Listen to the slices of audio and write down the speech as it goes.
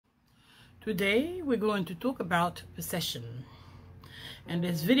Today we're going to talk about possession, and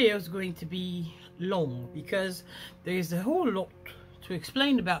this video is going to be long because there is a whole lot to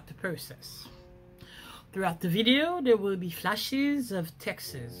explain about the process. Throughout the video there will be flashes of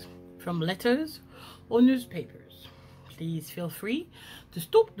texts from letters or newspapers. Please feel free to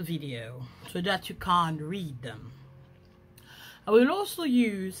stop the video so that you can read them. I will also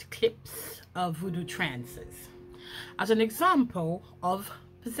use clips of Vodou trances as an example of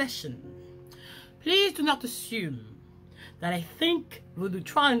possession. Please do not assume that I think Vodou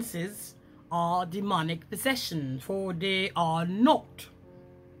trances are demonic possession, for they are not.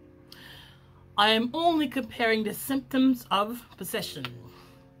 I am only comparing the symptoms of possession.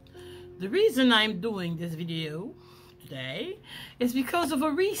 The reason I am doing this video today is because of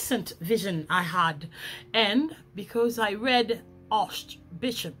a recent vision I had, and because I read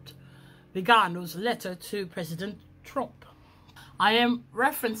Archbishop Viganò's letter to President Trump. I am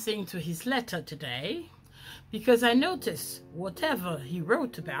referencing to his letter today because I noticed whatever he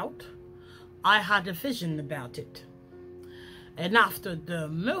wrote about, I had a vision about it. And after the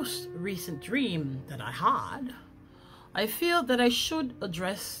most recent dream that I had, I feel that I should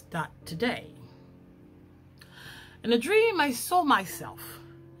address that today. In a dream, I saw myself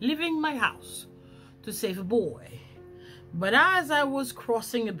leaving my house to save a boy. But as I was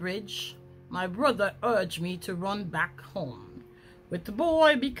crossing a bridge, my brother urged me to run back home with the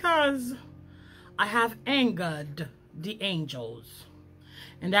boy because I have angered the angels,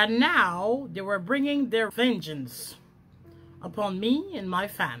 and that now they were bringing their vengeance upon me and my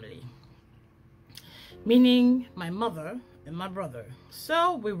family, meaning my mother and my brother.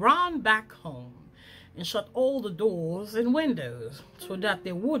 So we ran back home and shut all the doors and windows so that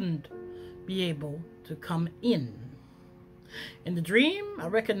they wouldn't be able to come in. In the dream, I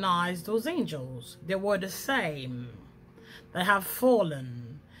recognized those angels. They were the same that have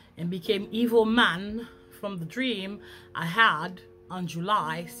fallen and became evil men from the dream I had on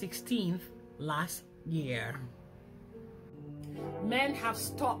July 16th last year. Men have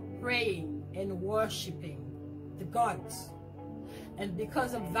stopped praying and worshiping the gods, and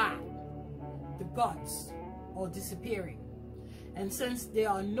because of that, the gods are disappearing. And since there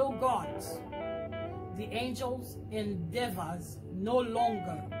are no gods, the angels and devas no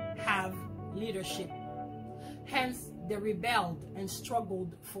longer have leadership. Hence, they rebelled and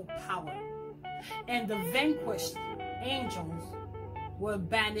struggled for power. And the vanquished angels were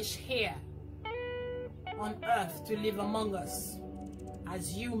banished here on earth to live among us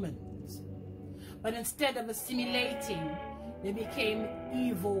as humans. But instead of assimilating, they became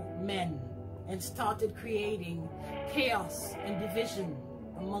evil men and started creating chaos and division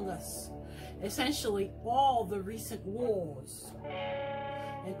among us. Essentially, all the recent wars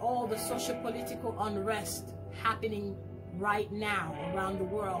and all the socio-political unrest happening right now around the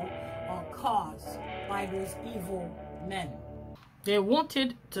world are caused by those evil men. They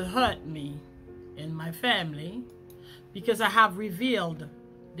wanted to hurt me and my family because I have revealed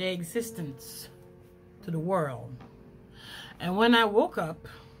their existence to the world. And when I woke up,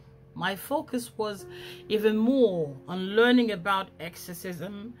 my focus was even more on learning about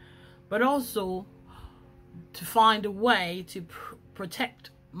exorcism, but also to find a way to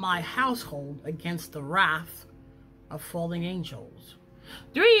protect my household against the wrath of falling angels.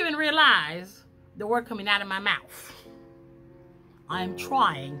 Do you even realize the word coming out of my mouth? I am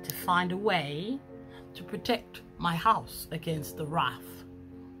trying to find a way to protect my house against the wrath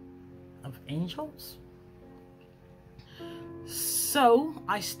of angels. So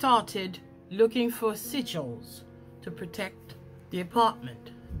I started looking for sigils to protect the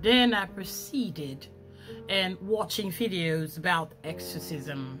apartment. Then I proceeded and watching videos about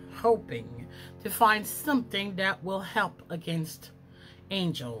exorcism, hoping to find something that will help against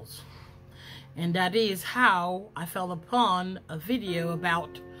angels. And that is how I fell upon a video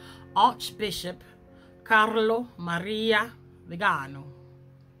about Archbishop Carlo Maria Viganò,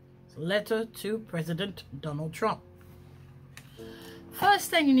 letter to President Donald Trump. First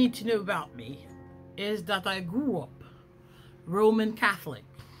thing you need to know about me is that I grew up Roman Catholic,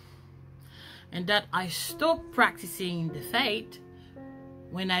 and that I stopped practicing the faith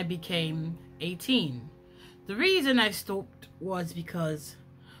when I became 18. The reason I stopped was because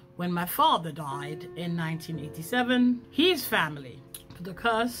when my father died in 1987, his family put a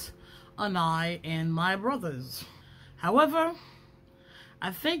curse on I and my brothers. However,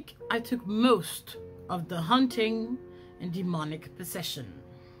 I think I took most of the hunting and demonic possession.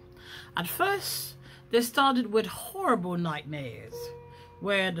 At first, they started with horrible nightmares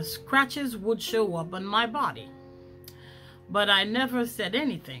where the scratches would show up on my body. But I never said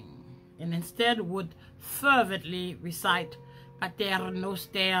anything, and instead would fervently recite Pater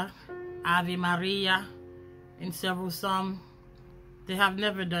Noster, Ave Maria in several psalms, they have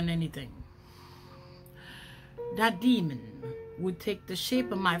never done anything. That demon would take the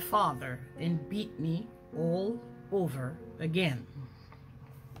shape of my father and beat me all over again.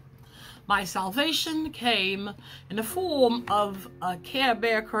 My salvation came in the form of a Care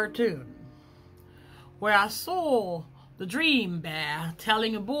Bear cartoon, where I saw the dream bear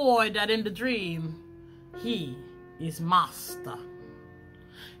telling a boy that in the dream, he is master.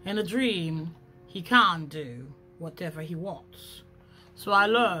 In the dream, he can't do whatever he wants. So I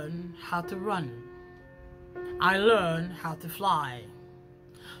learned how to run. I learned how to fly.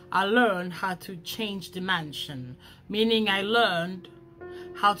 I learned how to change dimension, meaning I learned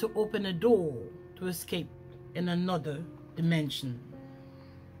how to open a door to escape in another dimension.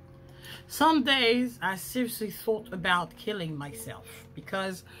 Some days I seriously thought about killing myself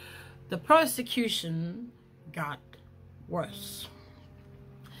because the persecution got worse.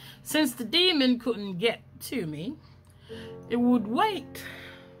 Since the demon couldn't get to me, it would wait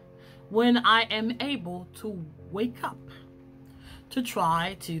when I am able to wake up to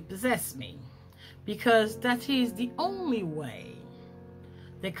try to possess me, because that is the only way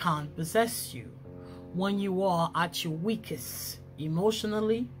they can't possess you when you are at your weakest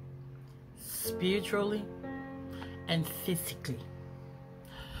emotionally, spiritually, and physically.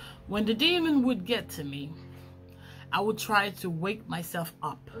 When the demon would get to me, I would try to wake myself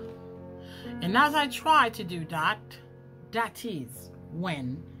up. And as I tried to do that, that is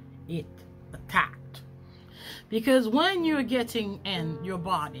when it attacked. Because when you're getting in your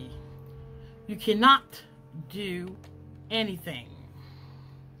body, you cannot do anything.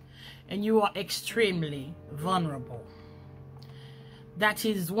 And you are extremely vulnerable. That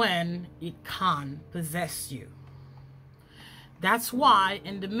is when it can possess you. That's why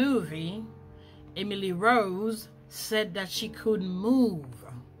in the movie, Emily Rose said that she couldn't move.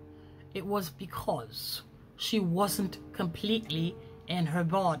 It was because she wasn't completely in her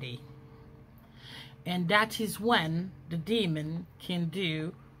body. And that is when the demon can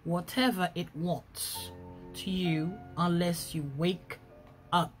do whatever it wants to you unless you wake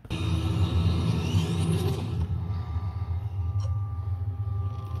up.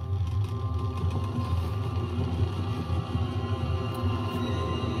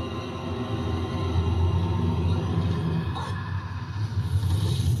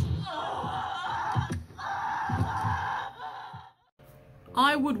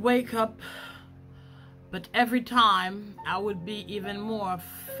 I would wake up, but every time I would be even more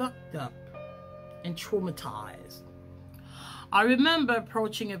fucked up and traumatized. I remember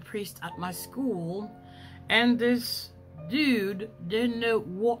approaching a priest at my school, and this dude didn't know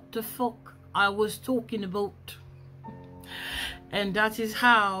what the fuck I was talking about. And that is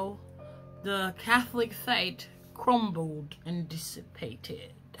how the Catholic faith crumbled and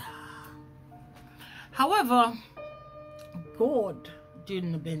dissipated. However, God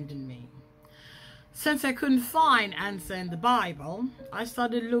didn't abandon me. Since I couldn't find answer in the Bible, I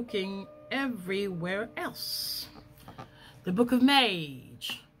started looking everywhere else. The Book of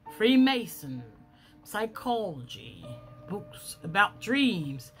Mage, Freemason, psychology, books about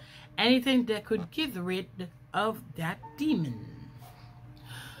dreams, anything that could get rid of that demon.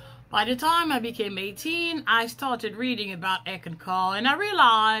 By the time I became 18, I started reading about Eckankar, and I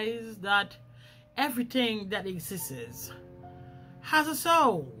realized that everything that exists has a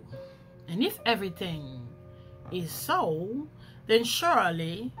soul. And if everything is soul, then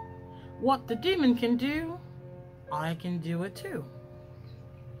surely what the demon can do, I can do it too.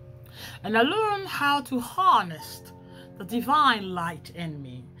 And I learned how to harness the divine light in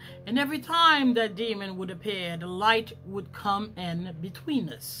me. And every time that demon would appear, the light would come in between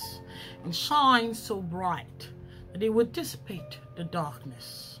us and shine so bright that it would dissipate the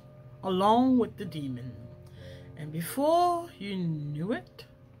darkness along with the demon. And before you knew it,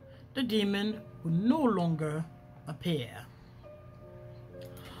 the demon would no longer appear.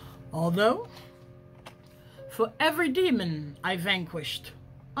 Although, for every demon I vanquished,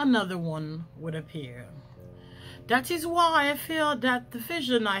 another one would appear. That is why I feel that the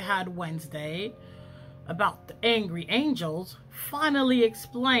vision I had Wednesday about the angry angels finally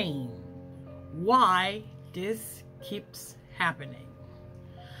explained why this keeps happening.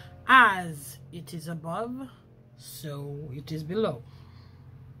 As it is above, so it is below.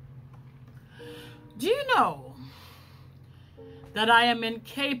 Do you know that I am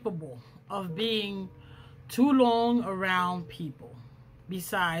incapable of being too long around people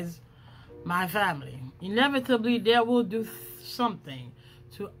besides my family? Inevitably, they will do something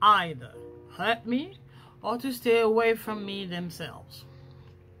to either hurt me or to stay away from me themselves.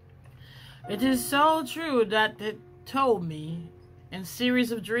 It is so true that they told me and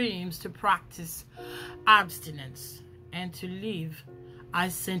series of dreams to practice abstinence and to live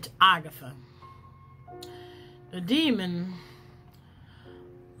as Saint Agatha. The demon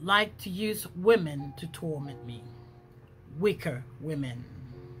liked to use women to torment me. Wicker women.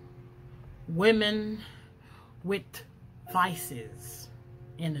 Women with vices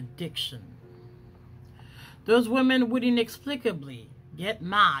and addiction. Those women would inexplicably get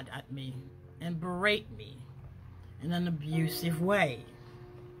mad at me and berate me in an abusive way.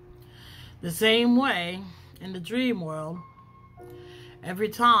 The same way in the dream world, every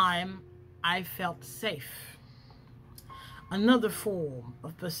time I felt safe, another form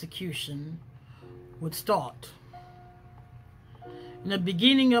of persecution would start. In the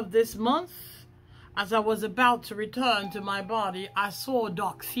beginning of this month, as I was about to return to my body, I saw a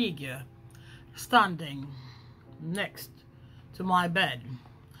dark figure standing next to my bed.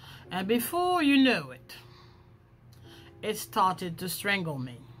 And before you know it, it started to strangle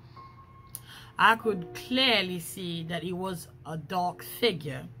me. I could clearly see that it was a dark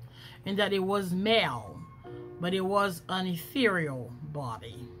figure and that it was male, but it was an ethereal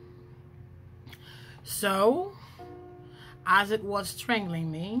body. So, as it was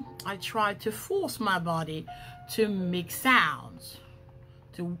strangling me, I tried to force my body to make sounds,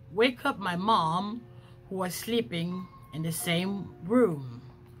 to wake up my mom, who was sleeping in the same room.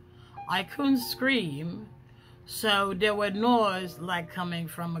 I couldn't scream, so there were noises like coming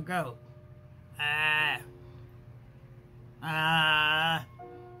from a goat. Ah. Ah.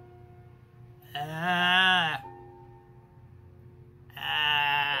 Ah.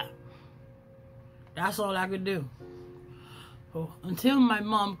 Ah. That's all I could do. Until my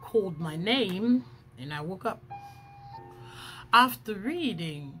mom called my name and I woke up. After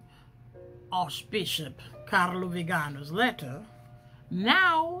reading Archbishop Carlo Viganò's letter,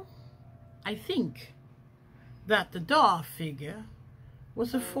 now I think that the dark figure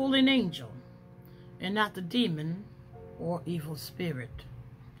was a fallen angel and not a demon or evil spirit.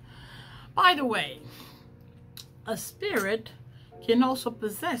 By the way, a spirit can also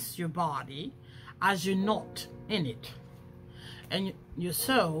possess your body as you're not in it, and your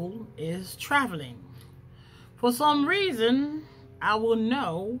soul is traveling. For some reason, I will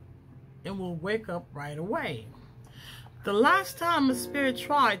know and will wake up right away. The last time a spirit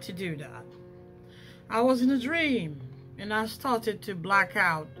tried to do that, I was in a dream and I started to black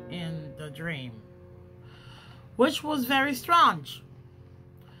out in the dream, which was very strange.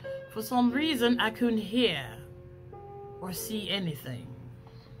 For some reason, I couldn't hear or see anything.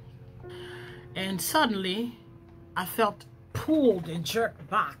 And suddenly, I felt pulled and jerked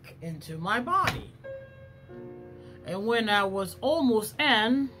back into my body. And when I was almost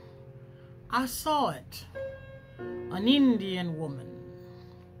in, I saw it. An Indian woman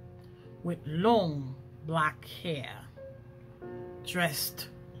with long black hair, dressed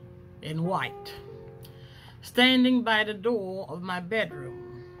in white, standing by the door of my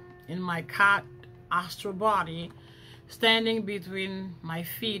bedroom, in my cat astral body, standing between my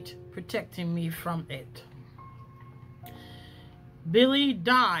feet, protecting me from it. Billy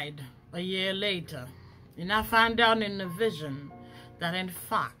died a year later, and I found out in a vision that in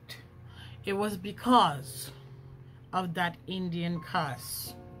fact it was because of that Indian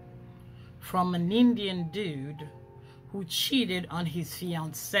curse from an Indian dude who cheated on his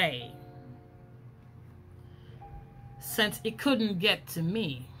fiancée. Since it couldn't get to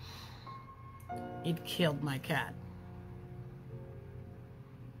me, it killed my cat.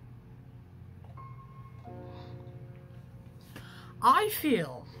 I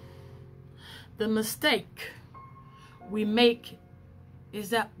feel the mistake we make is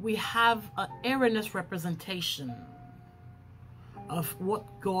that we have an erroneous representation of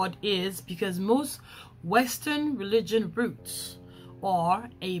what God is, because most Western religion roots are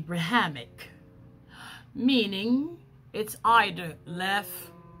Abrahamic, meaning it's either left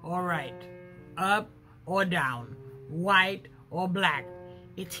or right, up or down, white or black.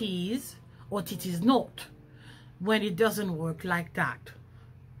 It is or it is not. When it doesn't work like that,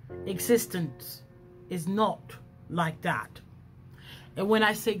 existence is not like that. And when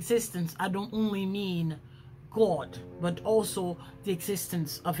I say existence, I don't only mean God, but also the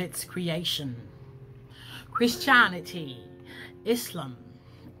existence of its creation. Christianity, Islam,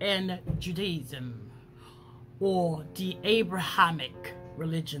 and Judaism, or the Abrahamic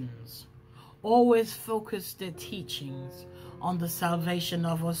religions, always focus their teachings on the salvation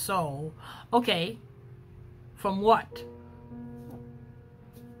of our soul. Okay, from what?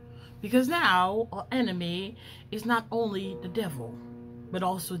 Because now our enemy is not only the devil, but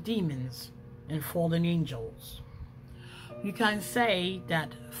also demons and fallen angels. You can say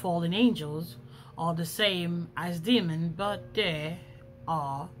that fallen angels are the same as demons, but they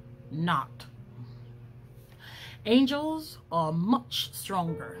are not. Angels are much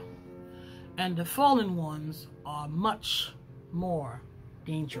stronger, and the fallen ones are much more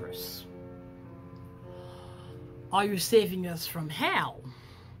dangerous. Are you saving us from hell?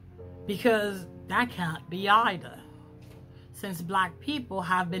 Because that can't be either, since black people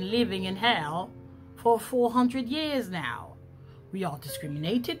have been living in hell for 400 years now. We are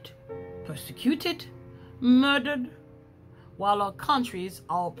discriminated, persecuted, murdered, while our countries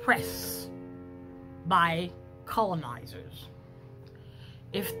are oppressed by colonizers.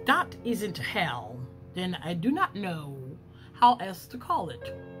 If that isn't hell, then I do not know how else to call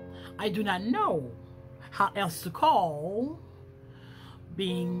it. I do not know how else to call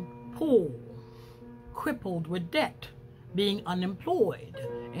being poor, crippled with debt, being unemployed,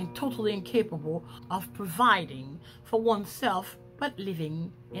 and totally incapable of providing for oneself, but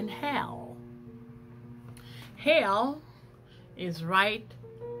living in hell. Hell is right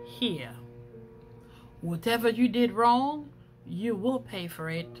here. Whatever you did wrong, you will pay for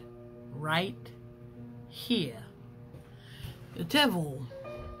it right here. The devil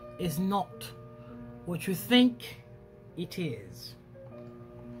is not what you think it is.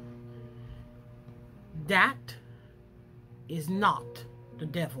 That is not the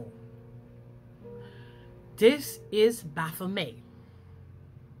devil. This is Baphomet,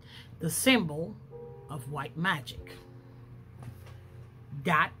 the symbol of white magic.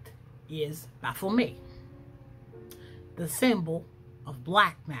 That is Baphomet, the symbol of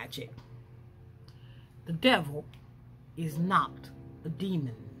black magic. The devil is not a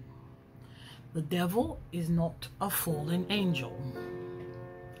demon. The devil is not a fallen angel.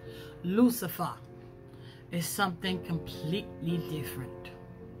 Lucifer is something completely different.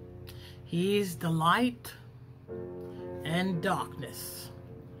 He is the light and darkness,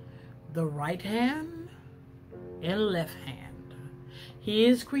 the right hand and left hand. He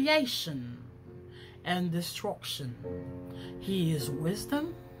is creation and destruction. He is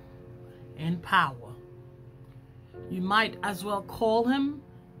wisdom and power. You might as well call him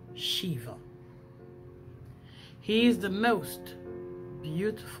Shiva. He is the most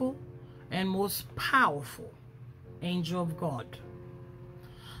beautiful and most powerful angel of God.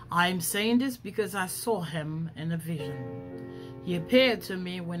 I am saying this because I saw him in a vision. He appeared to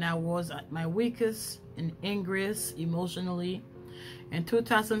me when I was at my weakest and angriest emotionally in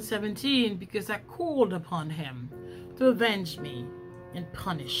 2017, because I called upon him to avenge me and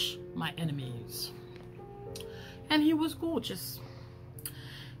punish my enemies. And he was gorgeous.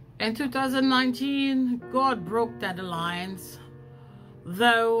 In 2019, God broke that alliance,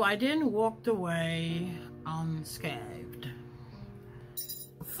 though I didn't walk away unscathed.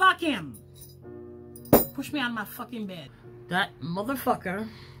 Fuck him! Push me out of my fucking bed. That motherfucker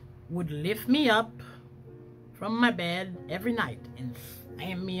would lift me up from my bed every night and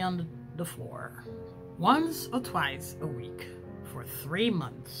slam me on the floor. Once or twice a week for 3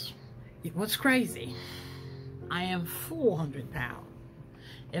 months. It was crazy. I am 400 pounds.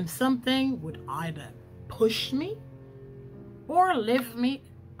 And something would either push me or lift me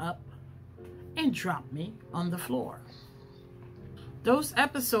up and drop me on the floor. Those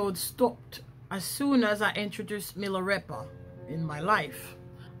episodes stopped as soon as I introduced Milarepa in my life.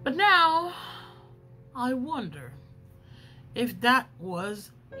 But now, I wonder if that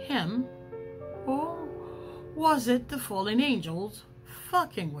was him, or was it the fallen angels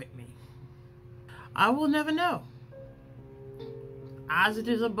fucking with me? I will never know. As it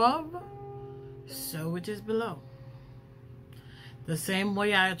is above, so it is below. The same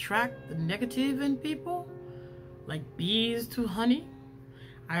way I attract the negative in people, like bees to honey,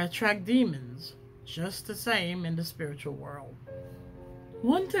 I attract demons just the same in the spiritual world.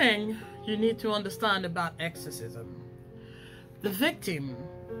 One thing you need to understand about exorcism: the victim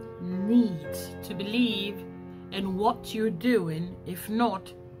needs to believe in what you're doing. If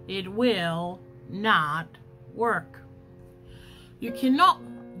not, it will not work. You cannot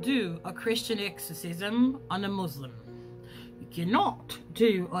do a Christian exorcism on a Muslim. You cannot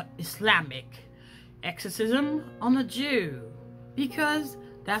do an Islamic exorcism on a Jew, because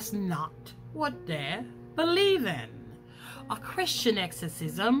that's not what they believe in. A Christian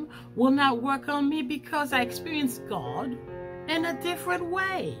exorcism will not work on me because I experience God in a different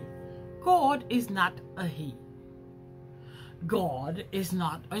way. God is not a he. God is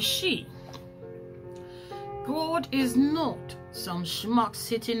not a she. God is not some schmuck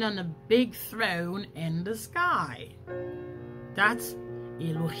sitting on a big throne in the sky. That's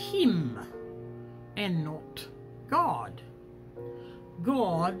Elohim and not God.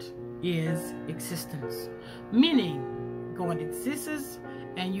 God is existence, meaning God exists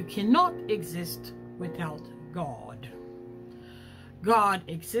and you cannot exist without God. God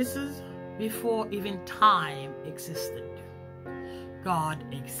exists before even time existed. God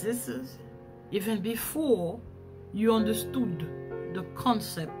exists even before you understood the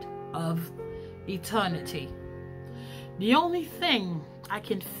concept of eternity. The only thing I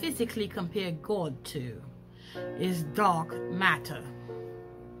can physically compare God to is dark matter.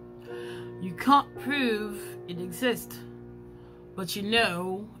 You can't prove it exists, but you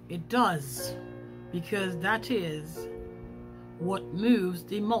know it does, because that is what moves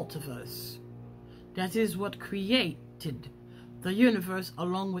the multiverse. That is what created the universe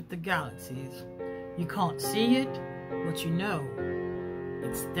along with the galaxies. You can't see it, but you know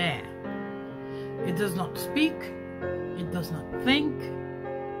it's there. It does not speak, it does not think,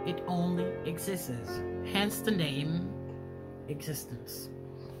 it only exists. Hence the name existence.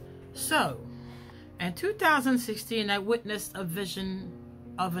 So, in 2016, I witnessed a vision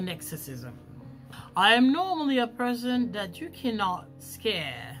of an exorcism. I am normally a person that you cannot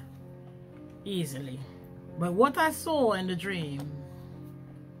scare easily. But what I saw in the dream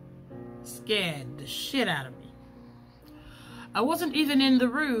scared the shit out of me. I wasn't even in the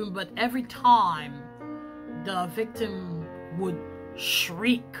room, but every time the victim would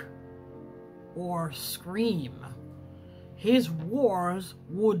shriek or scream, his roars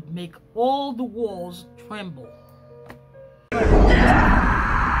would make all the walls tremble.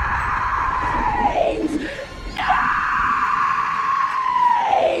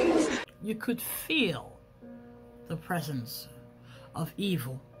 You could feel the presence of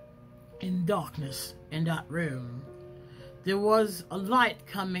evil and darkness in that room. There was a light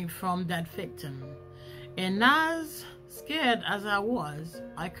coming from that victim, and as scared as I was,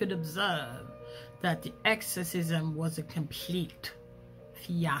 I could observe that the exorcism was a complete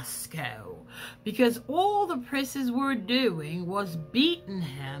fiasco, because all the priests were doing was beating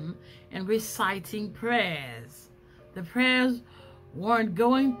him and reciting prayers. The prayers weren't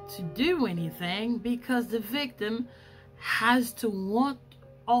going to do anything because the victim has to want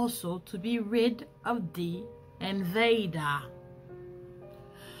also to be rid of the invader.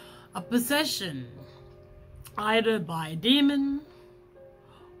 A possession, either by a demon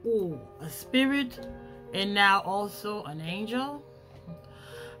or a spirit, and now also an angel,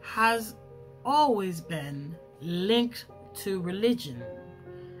 has always been linked to religion,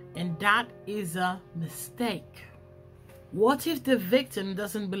 and that is a mistake. What if the victim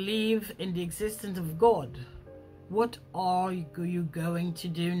doesn't believe in the existence of God? What are you going to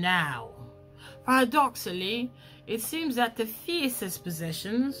do now? Paradoxically, it seems that the fiercest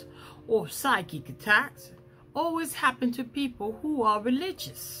possessions or psychic attacks always happen to people who are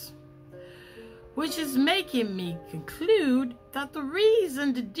religious, which is making me conclude that the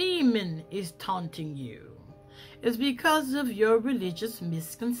reason the demon is taunting you is because of your religious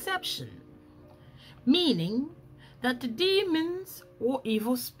misconception, meaning that the demons or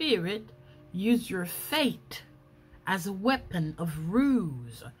evil spirit use your faith as a weapon of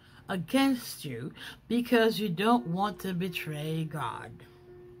ruse against you because you don't want to betray God,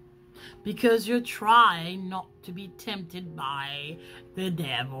 because you're trying not to be tempted by the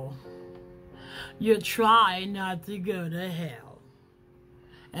devil. You're trying not to go to hell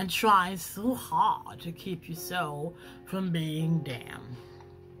and trying so hard to keep your soul from being damned.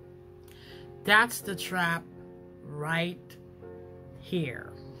 That's the trap right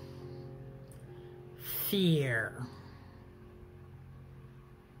here. Fear.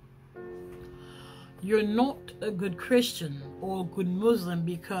 You're not a good Christian or a good Muslim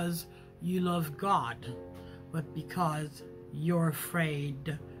because you love God, but because you're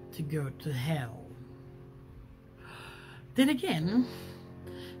afraid to go to hell. Then again,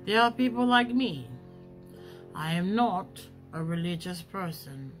 there are people like me. I am not a religious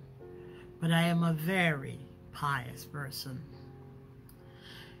person, but I am a very pious person.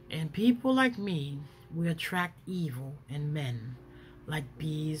 And people like me, we attract evil in men like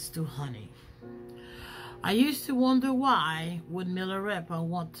bees to honey. I used to wonder why would Milarepa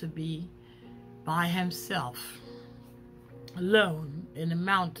want to be by himself, alone in a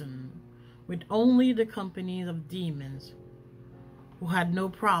mountain with only the company of demons who had no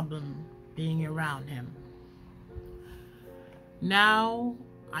problem being around him. Now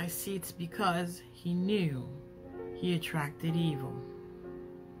I see it's because he knew he attracted evil.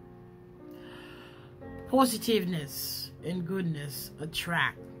 Positiveness and goodness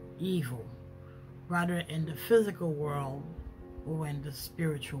attract evil, rather in the physical world or in the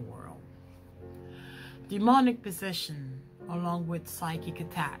spiritual world. Demonic possession, along with psychic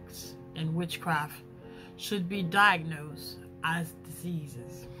attacks and witchcraft, should be diagnosed as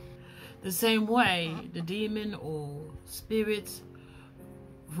diseases. The same way the demon or spirits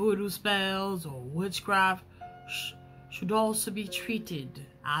voodoo spells or witchcraft should also be treated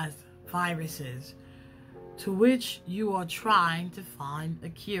as viruses to which you are trying to find a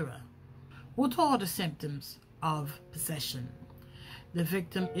cure. What are the symptoms of possession? The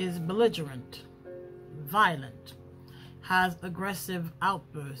victim is belligerent, violent, has aggressive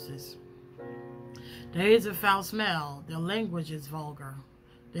outbursts. There is a foul smell. Their language is vulgar.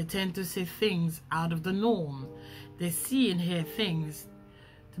 They tend to say things out of the norm. They see and hear things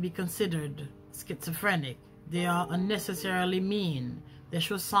to be considered schizophrenic. They are unnecessarily mean. They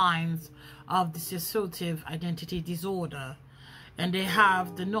show signs of dissociative identity disorder, and they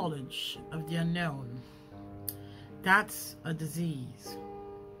have the knowledge of the unknown. That's a disease.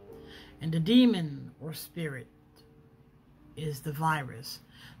 And the demon or spirit is the virus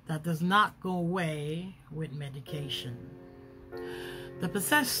that does not go away with medication. The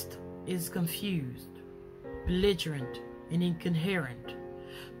possessed is confused, belligerent, and incoherent,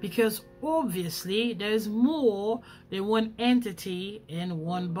 because obviously there is more than one entity in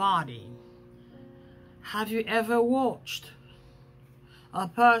one body. Have you ever watched a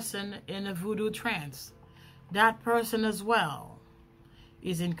person in a voodoo trance? That person as well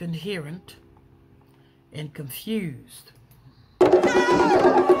is incoherent and confused.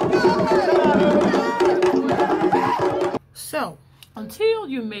 So, until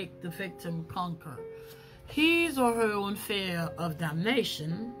you make the victim conquer his or her own fear of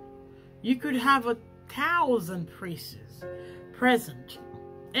damnation, you could have 1,000 priests present,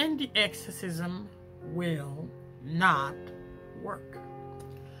 and the exorcism will not work.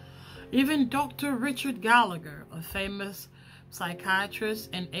 Even Dr. Richard Gallagher, a famous psychiatrist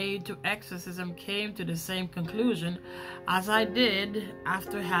and aide to exorcism, came to the same conclusion as I did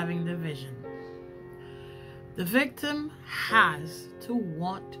after having the vision. The victim has to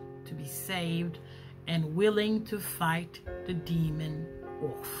want to be saved and willing to fight the demon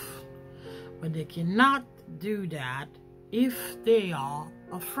off. But they cannot do that if they are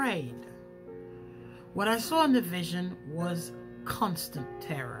afraid. What I saw in the vision was constant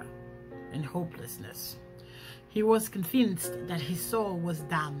terror and hopelessness. He was convinced that his soul was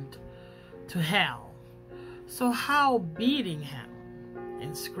damned to hell. So how beating him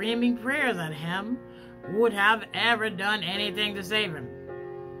and screaming prayers at him would have ever done anything to save him?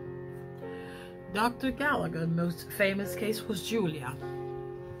 Dr. Gallagher's most famous case was Julia.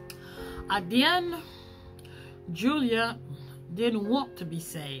 At the end, Julia didn't want to be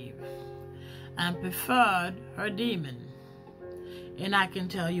saved and preferred her demon. And I can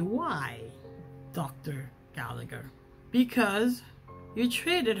tell you why, Dr. Gallagher. Because you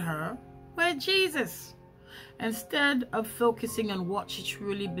treated her with Jesus instead of focusing on what she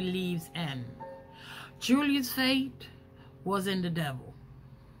truly believes in. Julia's fate was in the devil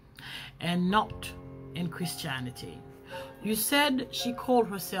and not in Christianity. You said she called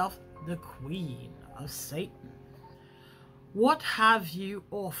herself the Queen of Satan. What have you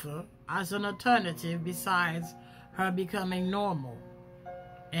offered as an alternative besides her becoming normal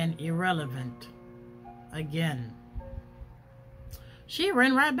and irrelevant again? She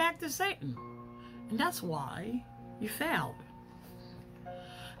ran right back to Satan, and that's why you failed.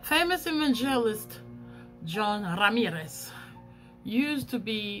 Famous evangelist John Ramirez used to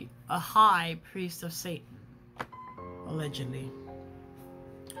be a high priest of Satan, allegedly.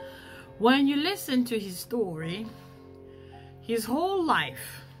 When you listen to his story, his whole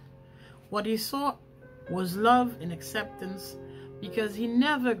life, what he sought was love and acceptance, because he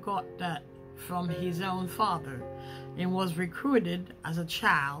never got that from his own father and was recruited as a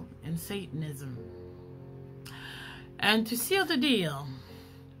child in Satanism. And to seal the deal,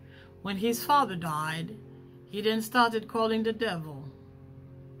 when his father died, he then started calling the devil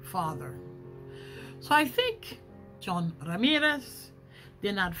Father. So I think John Ramirez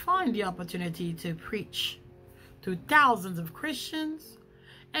did not find the opportunity to preach to thousands of Christians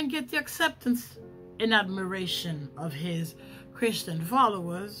and get the acceptance and admiration of his Christian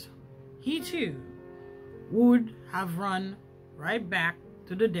followers. He too would have run right back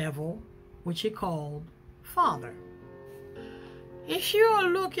to the devil, which he called Father. If you are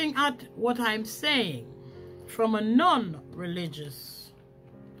looking at what I'm saying from a non-religious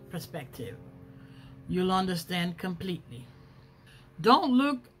perspective, you'll understand completely. Don't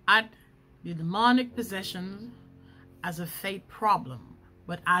look at the demonic possessions as a fate problem,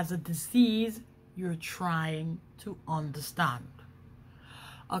 but as a disease you're trying to understand.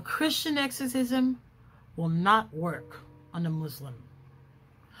 A Christian exorcism will not work on a Muslim.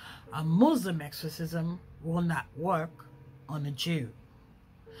 A Muslim exorcism will not work on a Jew.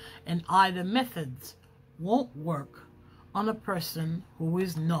 And either methods won't work on a person who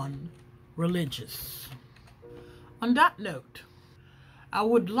is non-religious. On that note, I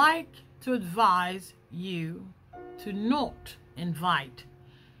would like to advise you to not invite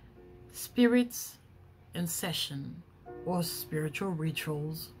spirits in session or spiritual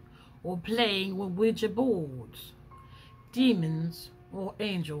rituals or playing with Ouija boards. Demons or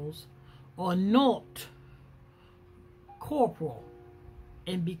angels are not corporal,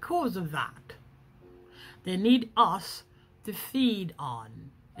 and because of that, they need us to feed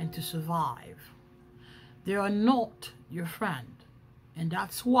on and to survive. They are not your friend, and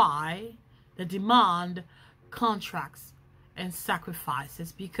that's why they demand contracts and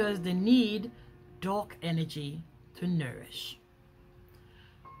sacrifices, because they need dark energy to nourish.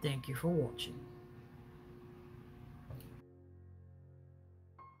 Thank you for watching.